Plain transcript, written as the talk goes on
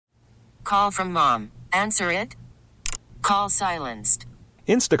call from mom. Answer it. Call silenced.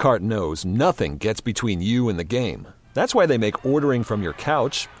 Instacart knows nothing gets between you and the game. That's why they make ordering from your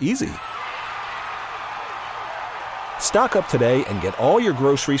couch easy. Stock up today and get all your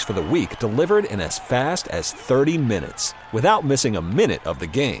groceries for the week delivered in as fast as 30 minutes without missing a minute of the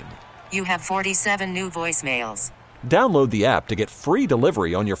game. You have 47 new voicemails. Download the app to get free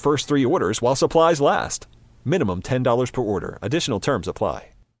delivery on your first 3 orders while supplies last. Minimum $10 per order. Additional terms apply.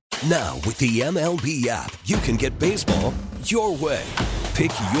 Now, with the MLB app, you can get baseball your way.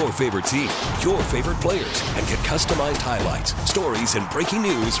 Pick your favorite team, your favorite players, and get customized highlights, stories, and breaking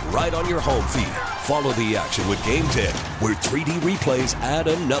news right on your home feed. Follow the action with Game 10, where 3D replays add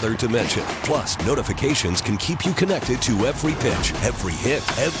another dimension. Plus, notifications can keep you connected to every pitch, every hit,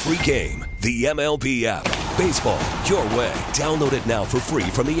 every game. The MLB app. Baseball your way. Download it now for free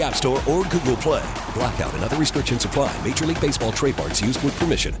from the App Store or Google Play. Blackout and other restrictions apply. Major League Baseball trademarks used with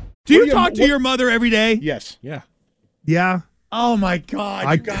permission. Do you talk to your mother every day? Yes. Yeah. Oh my God!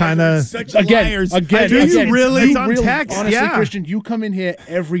 I kind of such liars. Again, do you really? It's on text. Honestly, Yeah. Christian, you come in here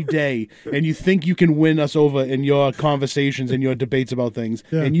every day and you think you can win us over in your conversations and your debates about things,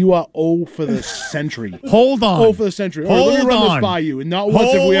 and you are 0 for the century. Hold on. 0 for the century. All right, let me run this by you, and not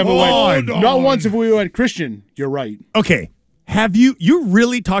once have we ever went. Not once have we went. Christian, you're right. Okay. Have you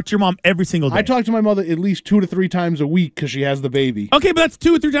really talked to your mom every single day? I talk to my mother at least 2 to 3 times a week because she has the baby. Okay, but that's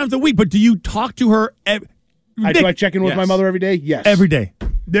 2 or 3 times a week. But do you talk to her? Do I check in with my mother every day? Yes. Every day.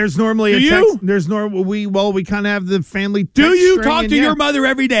 There's normally Do a text. you? There's we kind of have the family text Do you string, talk and to your mother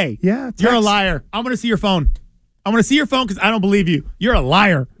every day? Yeah. Text. You're a liar. I'm going to see your phone. I'm going to see your phone because I don't believe you. You're a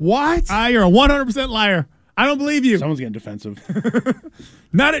liar. What? You're a 100% liar. I don't believe you. Someone's getting defensive.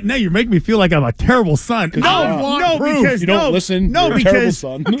 Now you're making me feel like I'm a terrible son. Because you don't listen. No, you're a terrible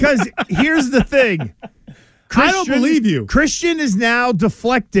son. because here's the thing. I don't believe you. Christian is now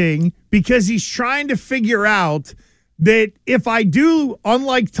deflecting because he's trying to figure out that if I do,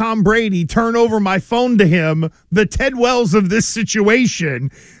 unlike Tom Brady, turn over my phone to him, the Ted Wells of this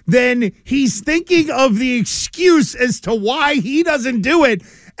situation, then he's thinking of the excuse as to why he doesn't do it,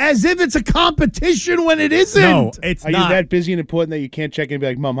 as if it's a competition when it isn't. No, it's Are not. you that busy and important that you can't check in and be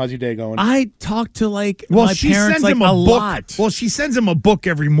like, Mom, how's your day going? I talk to my she parents sends him a book. lot. Well, she sends him a book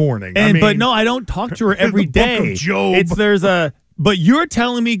every morning. But no, I don't talk to her every the day. Book of Job. But you're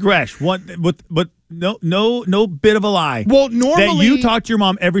telling me, Gresh, no bit of a lie. Well, normally that you talk to your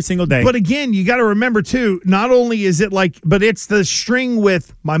mom every single day. But again, you got to remember too. Not only is it but it's the string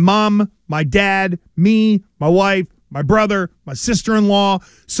with my mom, my dad, me, my wife, my brother, my sister-in-law.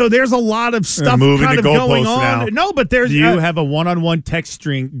 So there's a lot of stuff kind of going on. Now. No, but there's do you have a one-on-one text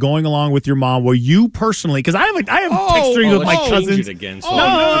string going along with your mom where you personally, because I have text strings with my cousins. Again,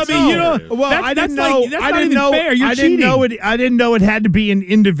 I didn't know. That's not even fair. You're cheating. I didn't know it had to be an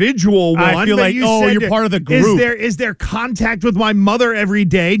individual one. I feel like you're part of the group. Is there contact with my mother every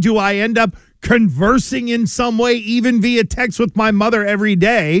day? Do I end up conversing in some way, even via text with my mother every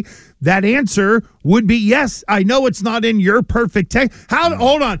day? That answer would be yes. I know it's not in your perfect text.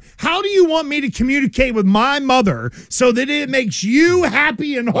 Hold on. How do you want me to communicate with my mother so that it makes you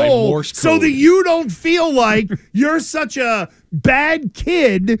happy and whole, so that you don't feel like you're such a bad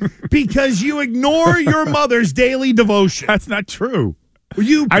kid because you ignore your mother's daily devotion? That's not true.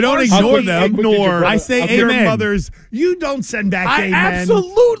 I don't ignore them. I say your amen. Mother's. You don't send back amen. I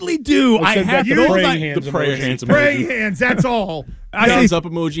absolutely do. I have the prayer hands emoji. Praying hands. That's all. Thumbs up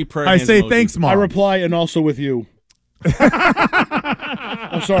emoji. Prayer hands say emoji. Thanks, Mom. I reply and also with you.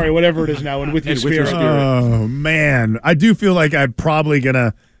 I'm sorry, whatever it is now, and with your spirit. Oh man, I do feel like I'm probably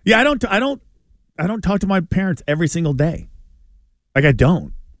gonna. Yeah, I don't talk to my parents every single day. Like I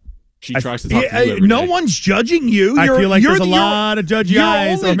don't. She tries to talk to you every no day. one's judging you. I feel like there's a lot of judgy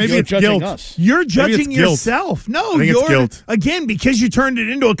eyes, or maybe it's guilt. Us. You're judging Maybe it's guilt. yourself. No, I think it's guilt. Again, because you turned it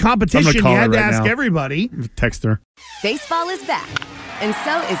into a competition, you call had her to right ask now. everybody. Text her. Baseball is back, and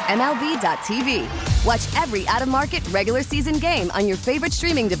so is MLB.tv. Watch every out-of-market regular season game on your favorite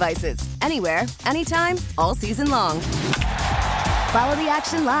streaming devices, anywhere, anytime, all season long. Follow the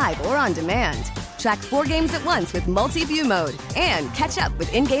action live or on demand. Track 4 games at once with multi-view mode and catch up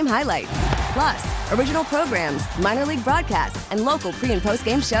with in-game highlights. Plus, original programs, minor league broadcasts, and local pre- and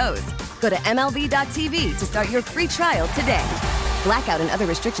post-game shows. Go to MLB.tv to start your free trial today. Blackout and other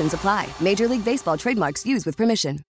restrictions apply. Major League Baseball trademarks used with permission.